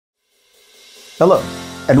Hello,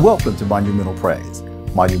 and welcome to Monumental Praise.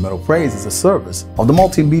 Monumental Praise is a service of the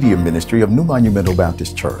multimedia ministry of New Monumental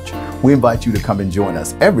Baptist Church. We invite you to come and join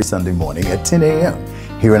us every Sunday morning at 10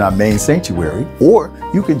 a.m. here in our main sanctuary, or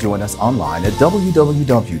you can join us online at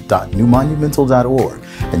www.newmonumental.org.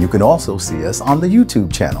 And you can also see us on the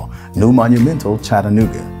YouTube channel, New Monumental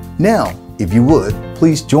Chattanooga. Now, if you would,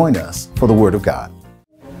 please join us for the Word of God.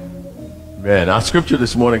 Man, our scripture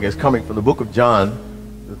this morning is coming from the book of John,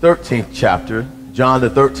 the 13th chapter, John the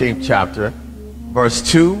 13th chapter, verse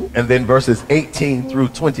 2, and then verses 18 through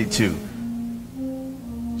 22.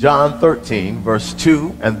 John 13, verse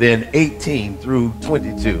 2, and then 18 through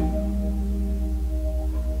 22.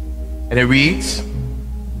 And it reads,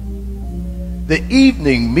 "The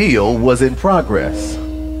evening meal was in progress,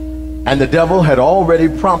 and the devil had already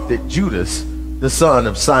prompted Judas, the son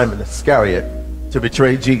of Simon Iscariot, to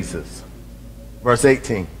betray Jesus." Verse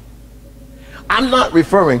 18, "I'm not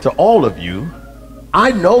referring to all of you.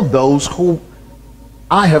 I know those who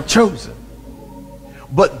I have chosen.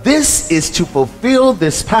 But this is to fulfill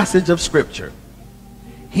this passage of scripture.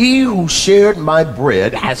 He who shared my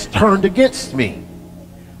bread has turned against me.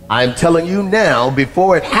 I'm telling you now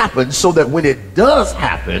before it happens, so that when it does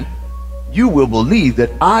happen, you will believe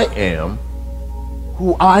that I am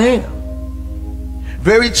who I am.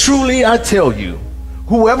 Very truly I tell you,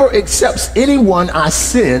 whoever accepts anyone I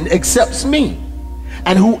send accepts me,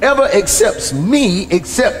 and whoever accepts me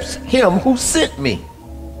accepts him who sent me."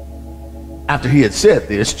 After he had said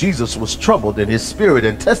this, Jesus was troubled in his spirit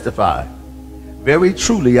and testified, "Very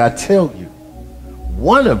truly I tell you,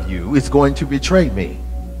 one of you is going to betray me."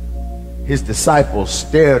 His disciples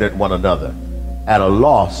stared at one another, at a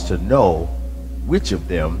loss to know which of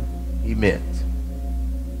them he meant.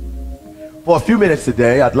 For a few minutes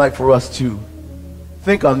today, I'd like for us to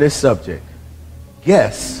think on this subject.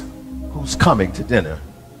 Guess who's coming to dinner?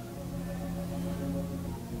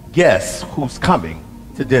 Guess who's coming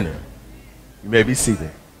to dinner? You may be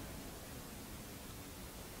seated.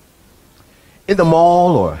 In the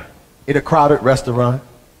mall, or in a crowded restaurant,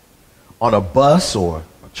 on a bus or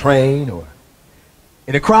a train, or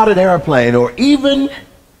in a crowded airplane, or even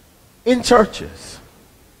in churches.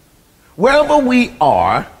 Wherever we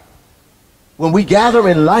are, when we gather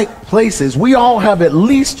in like places, we all have at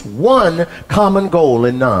least one common goal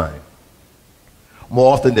in mind.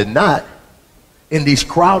 More often than not, in these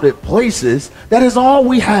crowded places, that is all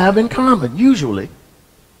we have in common, usually.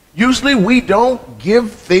 Usually we don't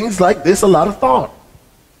give things like this a lot of thought.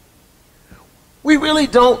 We really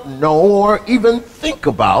don't know or even think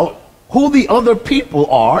about who the other people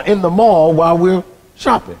are in the mall while we're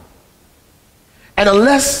shopping. And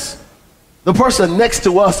unless the person next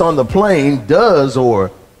to us on the plane does or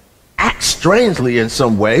acts strangely in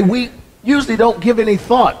some way, we usually don't give any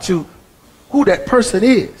thought to who that person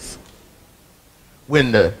is.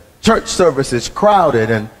 When the church service is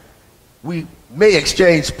crowded, and we may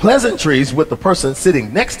exchange pleasantries with the person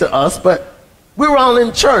sitting next to us, but we're all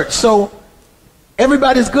in church, so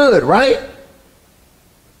everybody's good, right?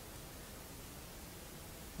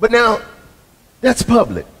 But now, that's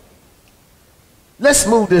public. Let's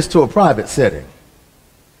move this to a private setting.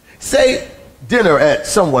 Say dinner at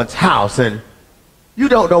someone's house, and you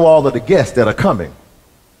don't know all of the guests that are coming.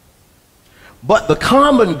 But the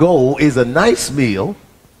common goal is a nice meal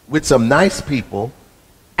with some nice people,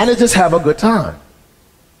 and to just have a good time.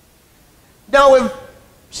 Now, if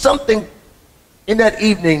something in that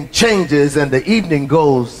evening changes and the evening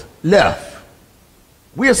goes left,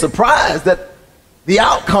 we are surprised that the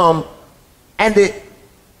outcome and the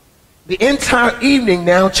entire evening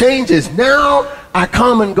now changes. Now our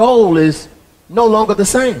common goal is no longer the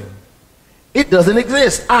same. It doesn't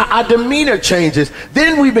exist. Our demeanor changes.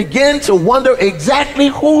 Then we begin to wonder exactly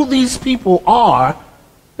who these people are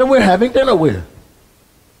that we're having dinner with.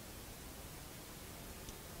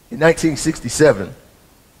 In 1967,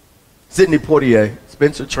 Sidney Poitier,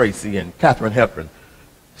 Spencer Tracy, and Katharine Hepburn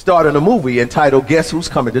starred in a movie entitled Guess Who's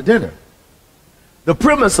Coming to Dinner? The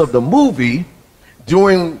premise of the movie,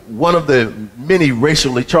 during one of the many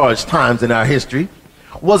racially charged times in our history,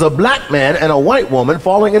 was a black man and a white woman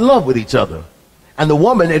falling in love with each other, and the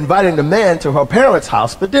woman inviting the man to her parents'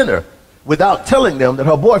 house for dinner without telling them that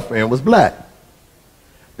her boyfriend was black.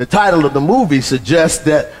 The title of the movie suggests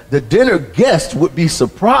that the dinner guest would be a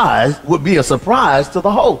surprise to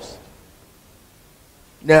the host.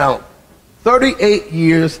 Now, 38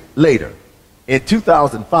 years later, in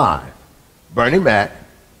 2005, Bernie Mac,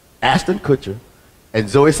 Ashton Kutcher, and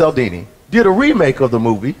Zoe Saldini did a remake of the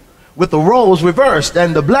movie with the roles reversed,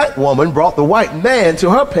 and the black woman brought the white man to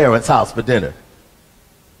her parents' house for dinner.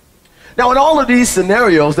 Now, in all of these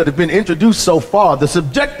scenarios that have been introduced so far, the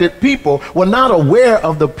subjected people were not aware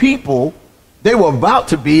of the people they were about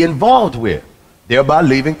to be involved with, thereby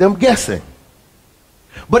leaving them guessing.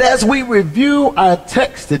 But as we review our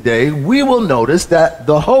text today, we will notice that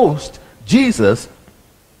the host, Jesus,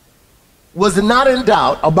 was not in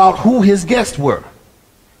doubt about who his guests were.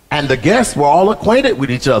 And the guests were all acquainted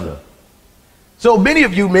with each other. So many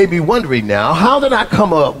of you may be wondering now, how did I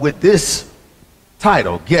come up with this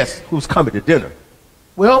title, Guess Who's Coming to Dinner?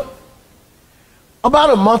 Well,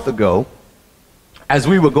 about a month ago, as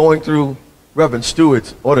we were going through Reverend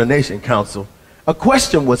Stewart's ordination council, a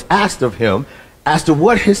question was asked of him as to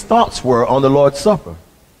what his thoughts were on the Lord's Supper.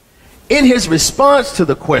 In his response to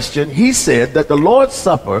the question, he said that the Lord's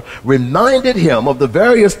Supper reminded him of the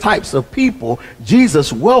various types of people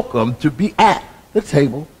Jesus welcomed to be at the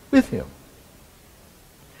table with him.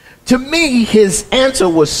 To me, his answer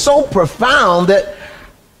was so profound that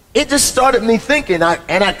it just started me thinking,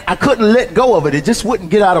 and I couldn't let go of it. It just wouldn't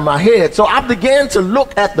get out of my head. So I began to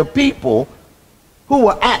look at the people who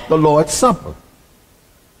were at the Lord's Supper.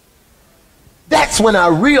 That's when I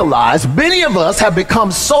realized many of us have become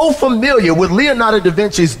so familiar with Leonardo da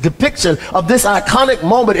Vinci's depiction of this iconic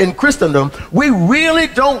moment in Christendom, we really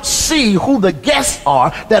don't see who the guests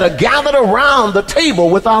are that are gathered around the table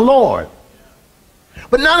with our Lord.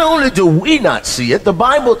 But not only do we not see it, the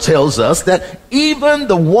Bible tells us that even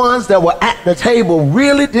the ones that were at the table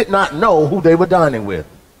really did not know who they were dining with.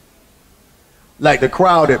 Like the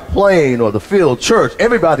crowd at Plain or the Field Church,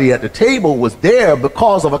 everybody at the table was there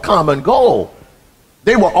because of a common goal.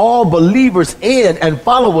 They were all believers in and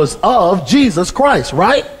followers of Jesus Christ,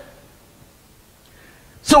 right?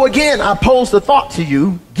 So again, I pose the thought to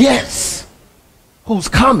you, guess who's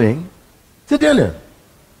coming to dinner?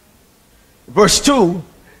 Verse 2,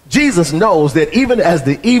 Jesus knows that even as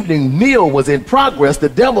the evening meal was in progress, the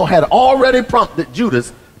devil had already prompted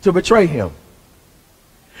Judas to betray him.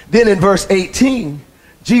 Then in verse 18,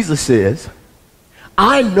 Jesus says,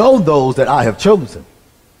 I know those that I have chosen.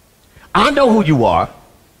 I know who you are.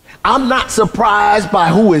 I'm not surprised by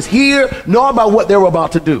who is here, nor by what they're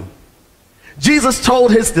about to do. Jesus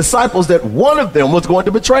told his disciples that one of them was going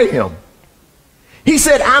to betray him. He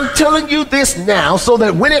said, I'm telling you this now so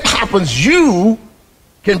that when it happens, you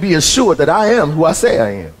can be assured that I am who I say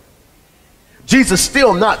I am. Jesus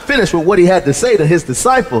still not finished with what he had to say to his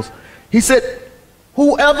disciples. He said,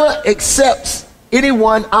 whoever accepts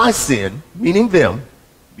anyone I send, meaning them,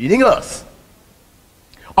 meaning us,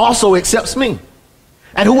 also accepts me.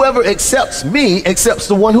 And whoever accepts me accepts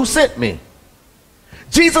the one who sent me.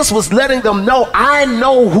 Jesus was letting them know, I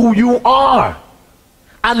know who you are.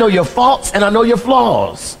 I know your faults and I know your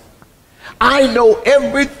flaws. I know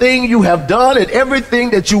everything you have done and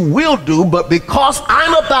everything that you will do, but because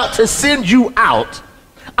I'm about to send you out,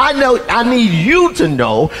 I need you to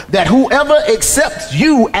know that whoever accepts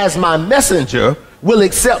you as my messenger will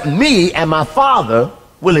accept me, and my Father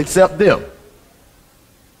will accept them.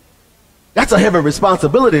 That's a heavy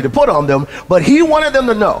responsibility to put on them, but he wanted them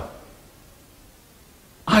to know,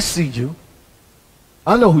 I see you.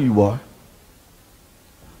 I know who you are.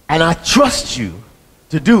 And I trust you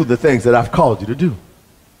to do the things that I've called you to do.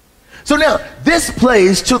 So now, this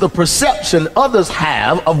plays to the perception others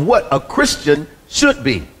have of what a Christian should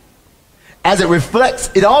be. As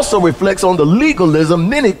it also reflects on the legalism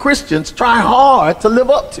many Christians try hard to live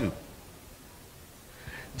up to.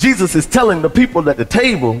 Jesus is telling the people at the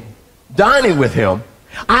table, dining with him,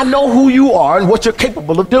 I know who you are and what you're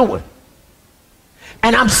capable of doing.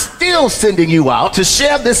 And I'm still sending you out to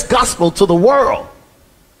share this gospel to the world.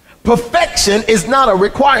 Perfection is not a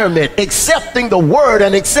requirement. Accepting the word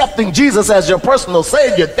and accepting Jesus as your personal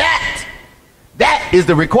savior, that is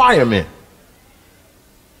the requirement.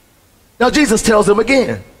 Now Jesus tells them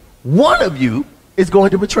again, one of you is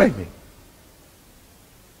going to betray me.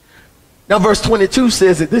 Now verse 22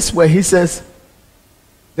 says it this way. He says,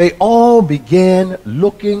 they all began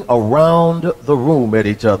looking around the room at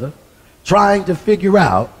each other, trying to figure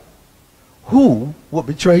out who would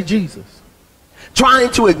betray Jesus.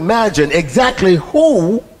 Trying to imagine exactly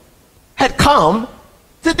who had come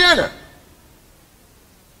to dinner.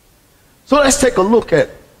 So let's take a look at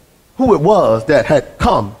who it was that had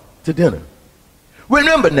come to dinner.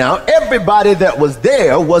 Remember now, everybody that was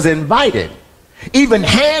there was invited, even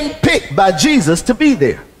handpicked by Jesus to be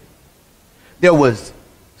there. There was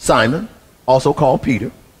Simon, also called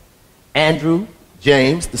Peter, Andrew,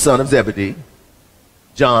 James, the son of Zebedee,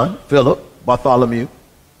 John, Philip, Bartholomew,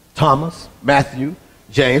 Thomas, Matthew,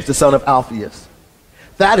 James, the son of Alphaeus,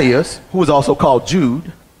 Thaddeus, who was also called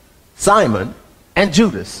Jude, Simon, and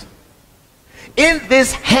Judas. In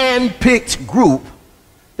this hand-picked group,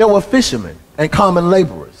 There were fishermen and common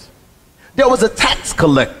laborers. There was a tax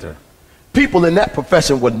collector. People in that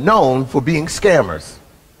profession were known for being scammers.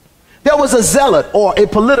 There was a zealot or a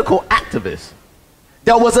political activist.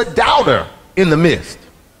 There was a doubter in the midst.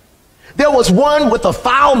 There was one with a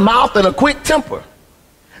foul mouth and a quick temper.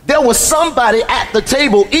 There was somebody at the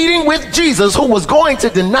table eating with Jesus who was going to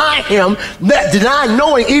deny him, deny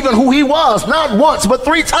knowing even who he was, not once, but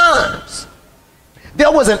 3 times.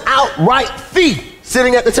 There was an outright thief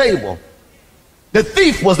sitting at the table. The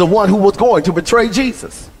thief was the one who was going to betray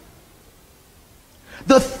Jesus.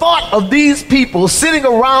 The thought of these people sitting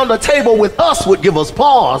around a table with us would give us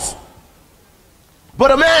pause.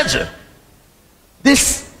 But imagine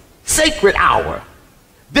this sacred hour,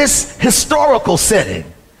 this historical setting,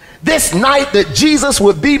 this night that Jesus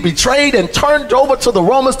would be betrayed and turned over to the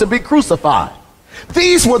Romans to be crucified.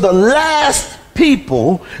 These were the last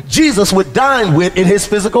people Jesus would dine with in his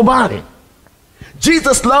physical body.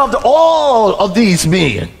 Jesus loved all of these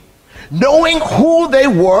men, knowing who they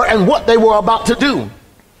were and what they were about to do,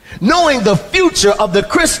 knowing the future of the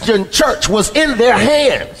Christian church was in their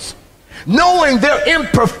hands, knowing their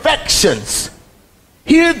imperfections.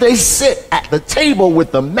 Here they sit at the table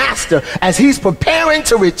with the master as he's preparing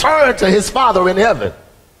to return to his Father in heaven.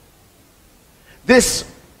 This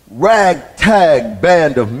ragtag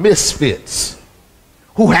band of misfits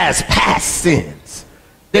who has past sins,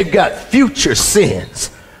 they've got future sins,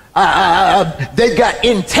 they've got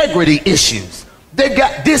integrity issues, they've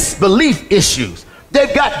got disbelief issues,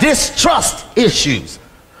 they've got distrust issues.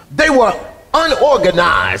 They were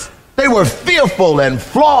unorganized. They were fearful and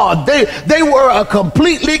flawed. They were a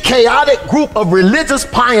completely chaotic group of religious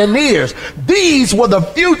pioneers. These were the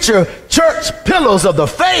future church pillars of the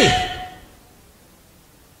faith.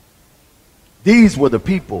 These were the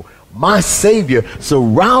people my Savior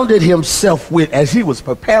surrounded himself with as he was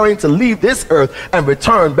preparing to leave this earth and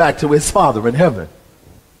return back to his Father in heaven.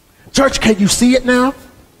 Church, can you see it now?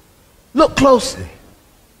 Look closely.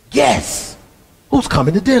 Guess who's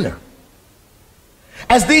coming to dinner?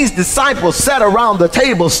 As these disciples sat around the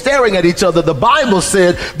table staring at each other, the Bible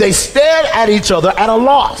said they stared at each other at a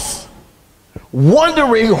loss,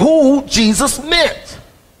 wondering who Jesus meant.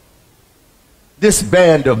 This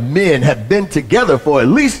band of men had been together for at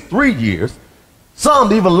least 3 years,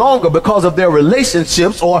 some even longer because of their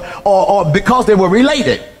relationships or because they were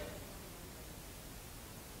related.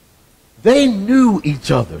 They knew each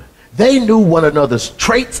other. They knew one another's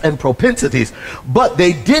traits and propensities, but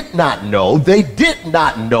they did not know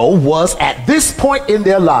was at this point in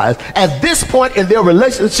their lives, at this point in their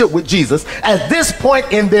relationship with Jesus, at this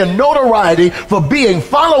point in their notoriety for being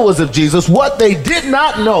followers of Jesus, what they did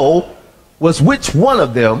not know was which one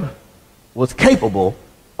of them was capable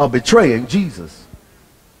of betraying Jesus.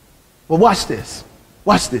 Well, watch this.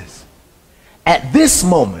 Watch this. At this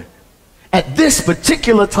moment, at this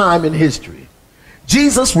particular time in history,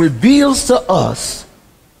 Jesus reveals to us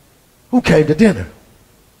who came to dinner.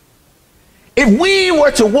 If we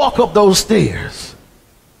were to walk up those stairs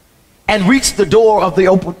and reach the door of the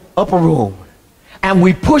upper room, and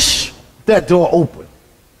we push that door open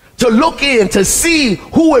to look in to see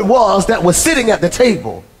who it was that was sitting at the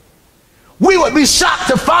table, we would be shocked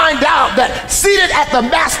to find out that seated at the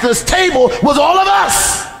master's table was all of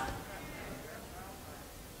us.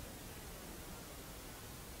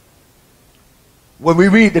 When we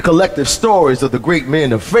read the collective stories of the great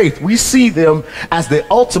men of faith, we see them as the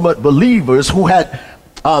ultimate believers who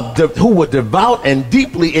were devout and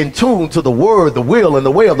deeply in tune to the word, the will, and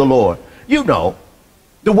the way of the Lord. You know,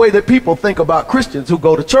 the way that people think about Christians who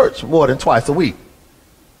go to church more than twice a week.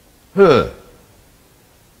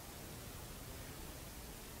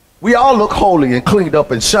 We all look holy and cleaned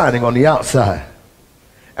up and shining on the outside.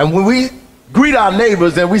 And when we greet our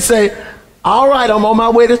neighbors and we say, "All right, I'm on my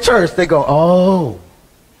way to church," they go, "Oh.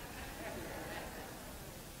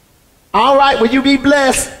 All right, will you be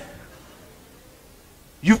blessed?"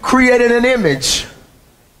 You've created an image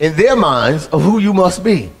in their minds of who you must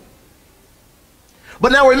be.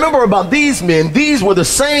 But now remember about these men. These were the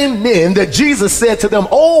same men that Jesus said to them,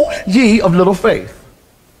 "O ye of little faith."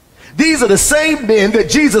 These are the same men that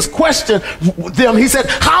Jesus questioned them. He said,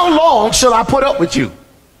 "How long shall I put up with you?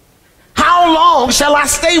 How long shall I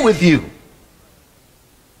stay with you?"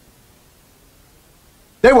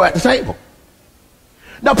 They were at the table.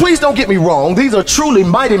 Now, please don't get me wrong. These are truly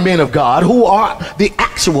mighty men of God who are the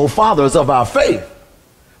actual fathers of our faith.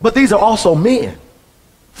 But these are also men,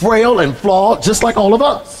 frail and flawed, just like all of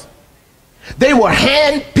us. They were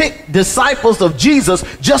hand-picked disciples of Jesus,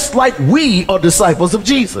 just like we are disciples of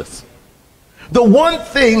Jesus. The one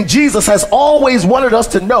thing Jesus has always wanted us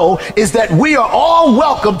to know is that we are all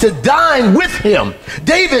welcome to dine with him.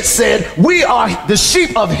 David said, we are the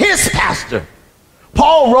sheep of his pasture.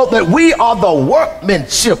 Paul wrote that we are the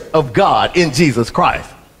workmanship of God in Jesus Christ.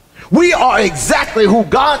 We are exactly who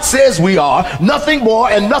God says we are, nothing more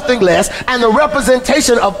and nothing less, and the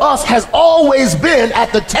representation of us has always been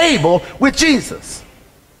at the table with Jesus.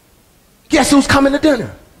 Guess who's coming to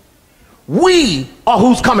dinner? We are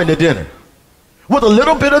who's coming to dinner. With a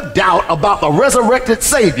little bit of doubt about the resurrected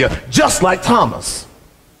Savior, just like Thomas.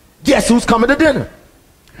 Guess who's coming to dinner?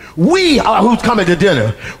 We are who's coming to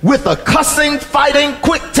dinner with a cussing, fighting,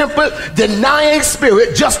 quick-tempered, denying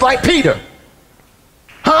spirit, just like Peter.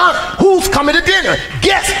 Huh? Who's coming to dinner?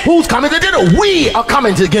 Guess who's coming to dinner? We are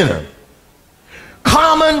coming to dinner.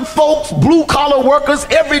 Common folks, blue-collar workers,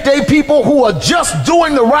 everyday people who are just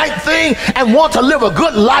doing the right thing and want to live a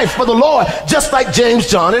good life for the Lord, just like James,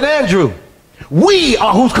 John, and Andrew. We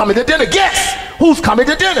are who's coming to dinner. Guess who's coming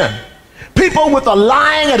to dinner? People with a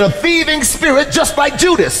lying and a thieving spirit, just like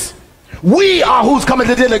Judas. We are who's coming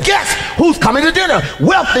to dinner. Guess who's coming to dinner?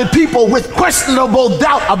 Wealthy people with questionable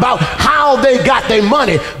doubt about how they got their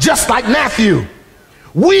money, just like Matthew.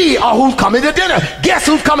 We are who's coming to dinner. Guess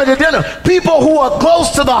who's coming to dinner? People who are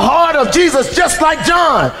close to the heart of Jesus, just like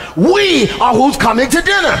John. We are who's coming to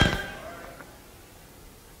dinner.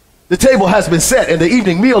 The table has been set and the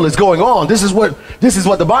evening meal is going on. This is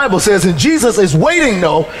what the Bible says, and Jesus is waiting,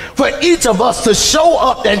 though, for each of us to show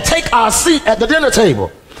up and take our seat at the dinner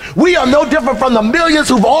table. We are no different from the millions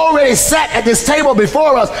who've already sat at this table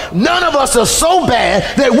before us. None of us are so bad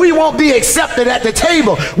that we won't be accepted at the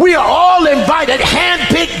table. We are all invited,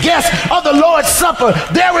 hand-picked guests of the Lord's Supper.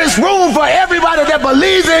 There is room for everybody that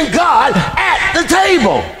believes in God at the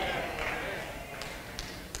table.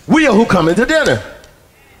 We are who coming to dinner.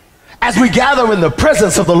 As we gather in the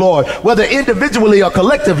presence of the Lord, whether individually or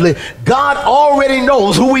collectively, God already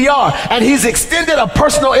knows who we are, and he's extended a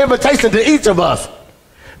personal invitation to each of us.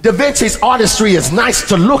 Da Vinci's artistry is nice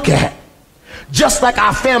to look at, just like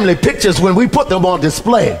our family pictures when we put them on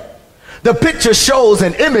display. The picture shows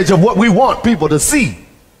an image of what we want people to see.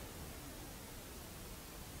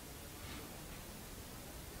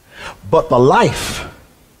 But the life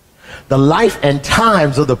and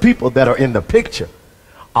times of the people that are in the picture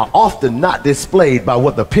are often not displayed by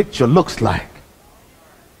what the picture looks like.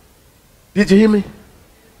 Did you hear me?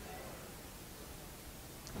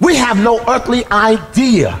 We have no earthly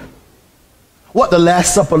idea what the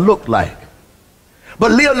Last Supper looked like.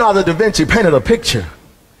 But Leonardo da Vinci painted a picture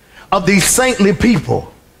of these saintly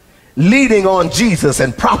people leaning on Jesus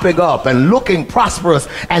and propping up and looking prosperous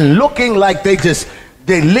and looking like they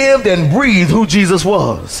lived and breathed who Jesus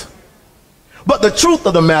was. But the truth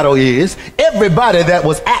of the matter is, everybody that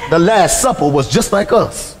was at the Last Supper was just like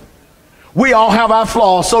us. We all have our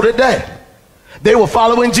flaws, so did they. They were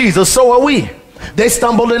following Jesus, so are we. They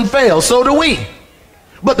stumbled and fell, so do we.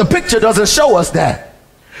 But the picture doesn't show us that.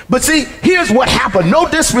 But see, here's what happened. No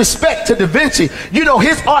disrespect to Da Vinci. You know,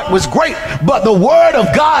 his art was great, but the word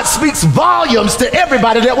of God speaks volumes to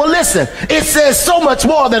everybody that will listen. It says so much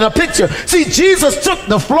more than a picture. See, Jesus took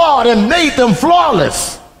the flawed and made them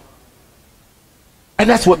flawless. And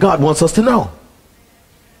that's what God wants us to know.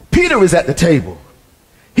 Peter is at the table.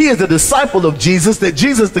 He is a disciple of Jesus that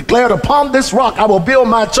Jesus declared, upon this rock I will build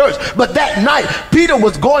my church. But that night, Peter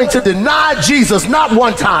was going to deny Jesus, not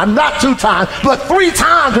one time, not two times, but 3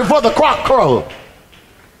 times before the cock crowed.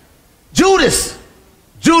 Judas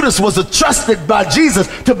was entrusted by Jesus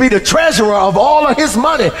to be the treasurer of all of his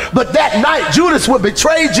money. But that night, Judas would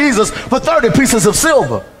betray Jesus for 30 pieces of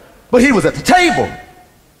silver. But he was at the table.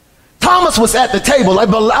 Thomas was at the table, a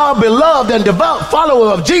beloved and devout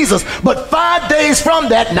follower of Jesus. But 5 days from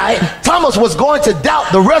that night, Thomas was going to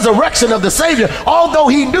doubt the resurrection of the Savior, although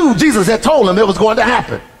he knew Jesus had told him it was going to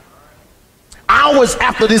happen. Hours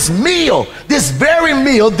after this meal, this very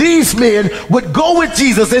meal, these men would go with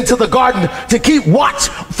Jesus into the garden to keep watch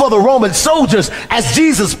for the Roman soldiers as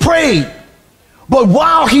Jesus prayed. But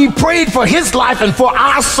while he prayed for his life and for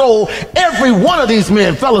our soul, every one of these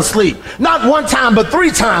men fell asleep. Not one time, but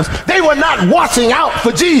 3 times. They were not watching out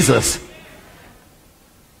for Jesus.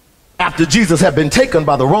 After Jesus had been taken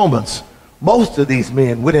by the Romans, most of these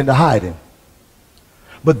men went into hiding.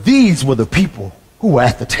 But these were the people who were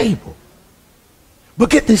at the table. But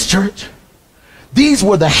get this, church. These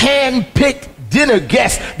were the hand-picked dinner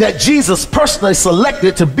guests that Jesus personally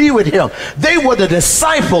selected to be with him. They were the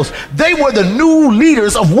disciples. They were the new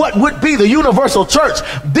leaders of what would be the universal church.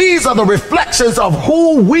 These are the reflections of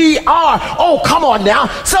who we are. Oh, come on now.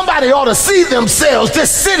 Somebody ought to see themselves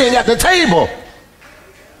just sitting at the table.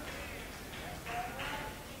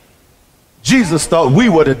 Jesus thought we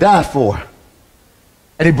were to die for.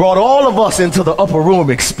 And he brought all of us into the upper room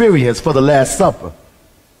experience for the Last Supper.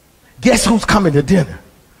 Guess who's coming to dinner?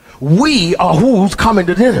 We are who's coming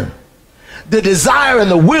to dinner. The desire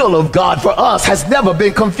and the will of God for us has never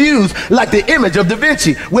been confused like the image of Da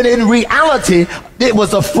Vinci, when in reality, it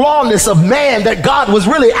was the flawness of man that God was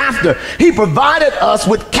really after. He provided us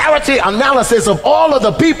with character analysis of all of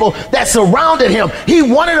the people that surrounded him. He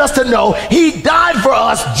wanted us to know he died for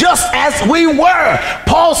us just as we were.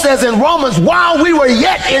 Paul says in Romans, while we were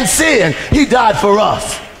yet in sin, he died for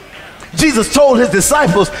us. Jesus told his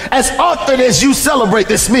disciples, as often as you celebrate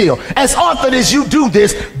this meal, as often as you do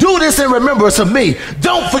this in remembrance of me.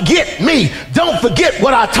 Don't forget me. Don't forget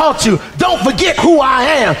what I taught you. Don't forget who I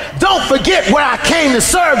am. Don't forget where I came to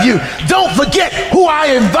serve you. Don't forget who I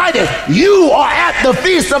invited. You are at the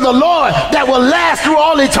feast of the Lord that will last through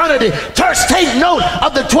all eternity. Church, take note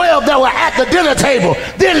of the 12 that were at the dinner table.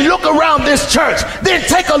 Then look around this church. Then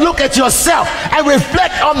take a look at yourself and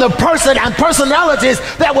reflect on the person and personalities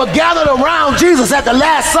that were gathered around Jesus at the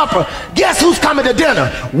Last Supper. Guess who's coming to dinner?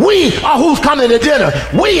 We are who's coming to dinner.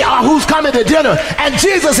 We are who's coming to dinner. And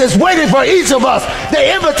Jesus is waiting for each of us. The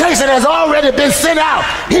invitation has already been sent out.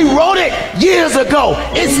 He wrote it years ago.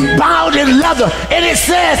 It's bound in leather and it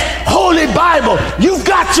says Holy Bible. You've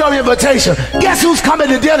got your invitation. Guess who's coming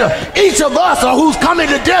to dinner? Each of us are who's coming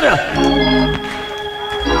to dinner.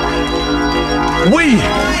 We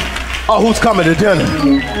are who's coming to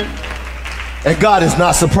dinner. And God is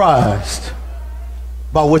not surprised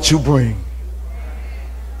by what you bring.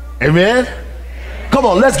 Amen? Come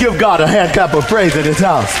on, let's give God a hand clap of praise in this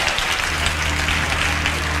house.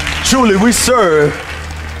 Truly, we serve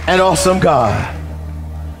an awesome God.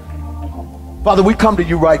 Father, we come to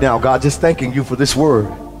you right now, God, just thanking you for this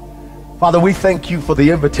word. Father, we thank you for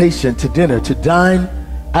the invitation to dinner, to dine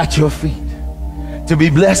at your feet, to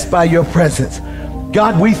be blessed by your presence.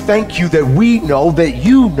 God, we thank you that we know that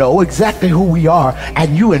you know exactly who we are,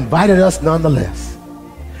 and you invited us nonetheless.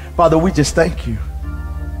 Father, we just thank you.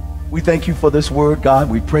 We thank you for this word, God.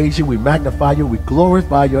 We praise you, we magnify you, we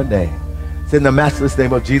glorify your name. It's in the matchless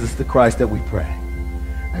name of Jesus the Christ that we pray.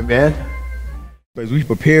 Amen. As we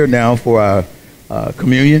prepare now for our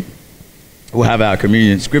communion, we'll have our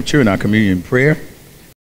communion scripture and our communion prayer.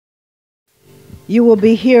 You will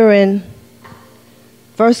be hearing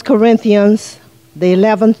 1 Corinthians the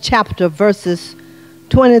 11th chapter, verses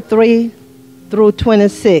 23 through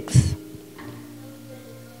 26.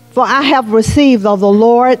 For I have received of the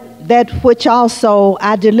Lord that which also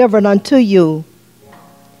I delivered unto you,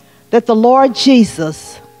 that the Lord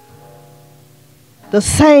Jesus, the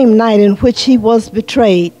same night in which he was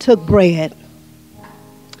betrayed, took bread.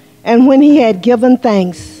 And when he had given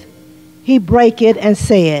thanks, he brake it and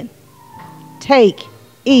said, Take,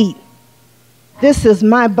 eat, this is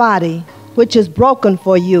my body, which is broken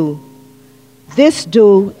for you. This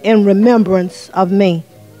do in remembrance of me.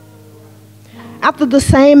 After the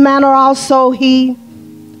same manner also he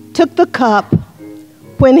took the cup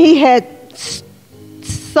when he had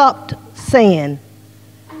supped, saying,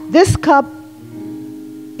 This cup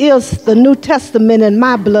is the New Testament in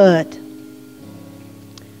my blood.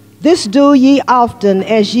 This do ye often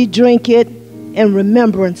as ye drink it in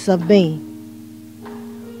remembrance of me.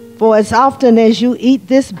 For as often as you eat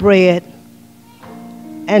this bread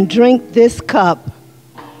and drink this cup,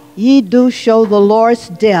 ye do show the Lord's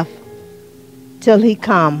death till he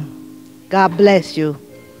come. God bless you.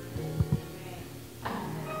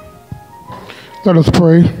 Let us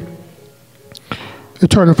pray.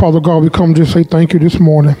 Eternal Father God, we come to say thank you this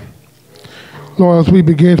morning. Lord, as we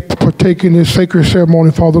begin to partake in this sacred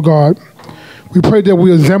ceremony, Father God, we pray that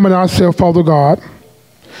we examine ourselves, Father God.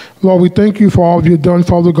 Lord, we thank you for all you've done,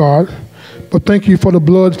 Father God, but thank you for the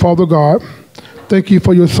blood, Father God. Thank you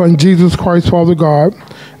for your Son, Jesus Christ, Father God.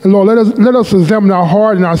 And Lord, let us examine our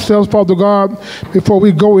heart and ourselves, Father God, before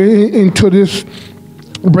we go into this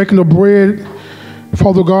breaking of bread,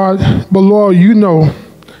 Father God. But Lord, you know,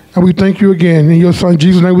 and we thank you again. In your Son,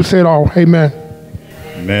 Jesus' name we say it all. Amen.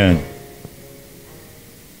 Amen.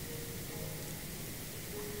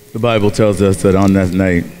 The Bible tells us that on that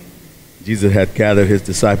night, Jesus had gathered his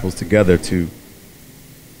disciples together to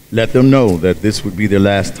let them know that this would be their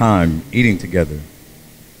last time eating together.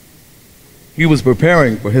 He was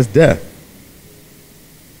preparing for his death.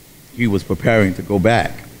 He was preparing to go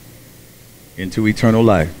back into eternal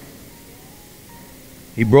life.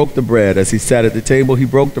 He broke the bread. As he sat at the table, he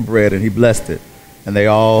broke the bread and he blessed it. And they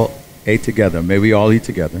all ate together. May we all eat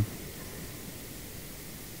together.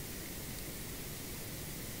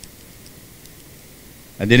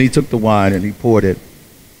 And then he took the wine and he poured it.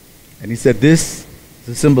 And he said, "This is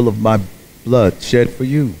a symbol of my blood shed for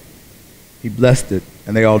you. He blessed it,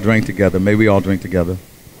 and they all drank together. May we all drink together.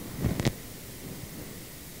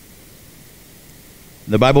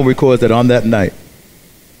 The Bible records that on that night,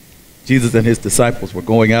 Jesus and his disciples were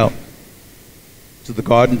going out to the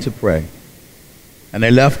garden to pray. And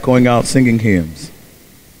they left going out singing hymns,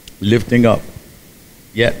 lifting up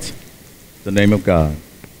yet the name of God.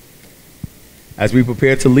 As we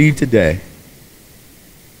prepare to leave today,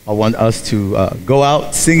 I want us to go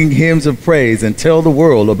out singing hymns of praise and tell the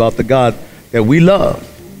world about the God that we love.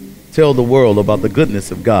 Tell the world about the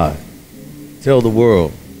goodness of God. Tell the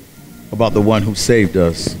world about the one who saved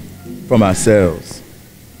us from ourselves.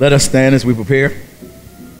 Let us stand as we prepare.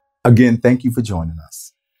 Again, thank you for joining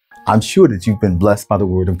us. I'm sure that you've been blessed by the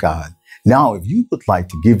word of God. Now, if you would like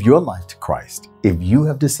to give your life to Christ, if you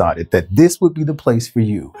have decided that this would be the place for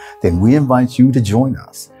you, then we invite you to join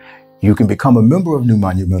us. You can become a member of New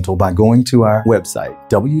Monumental by going to our website,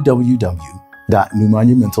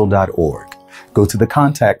 www.newmonumental.org. Go to the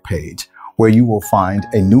contact page where you will find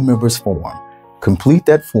a new members form. Complete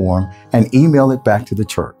that form and email it back to the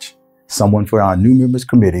church. Someone for our new members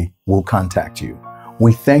committee will contact you.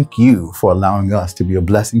 We thank you for allowing us to be a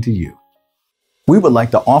blessing to you. We would like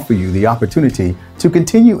to offer you the opportunity to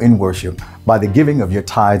continue in worship by the giving of your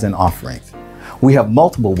tithes and offerings. We have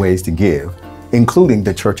multiple ways to give, including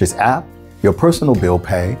the church's app, your personal bill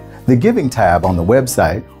pay, the giving tab on the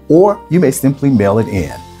website, or you may simply mail it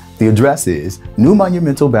in. The address is New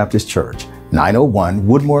Monumental Baptist Church, 901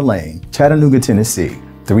 Woodmore Lane, Chattanooga, Tennessee,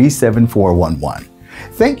 37411.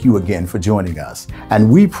 Thank you again for joining us,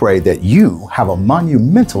 and we pray that you have a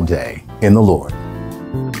monumental day in the Lord.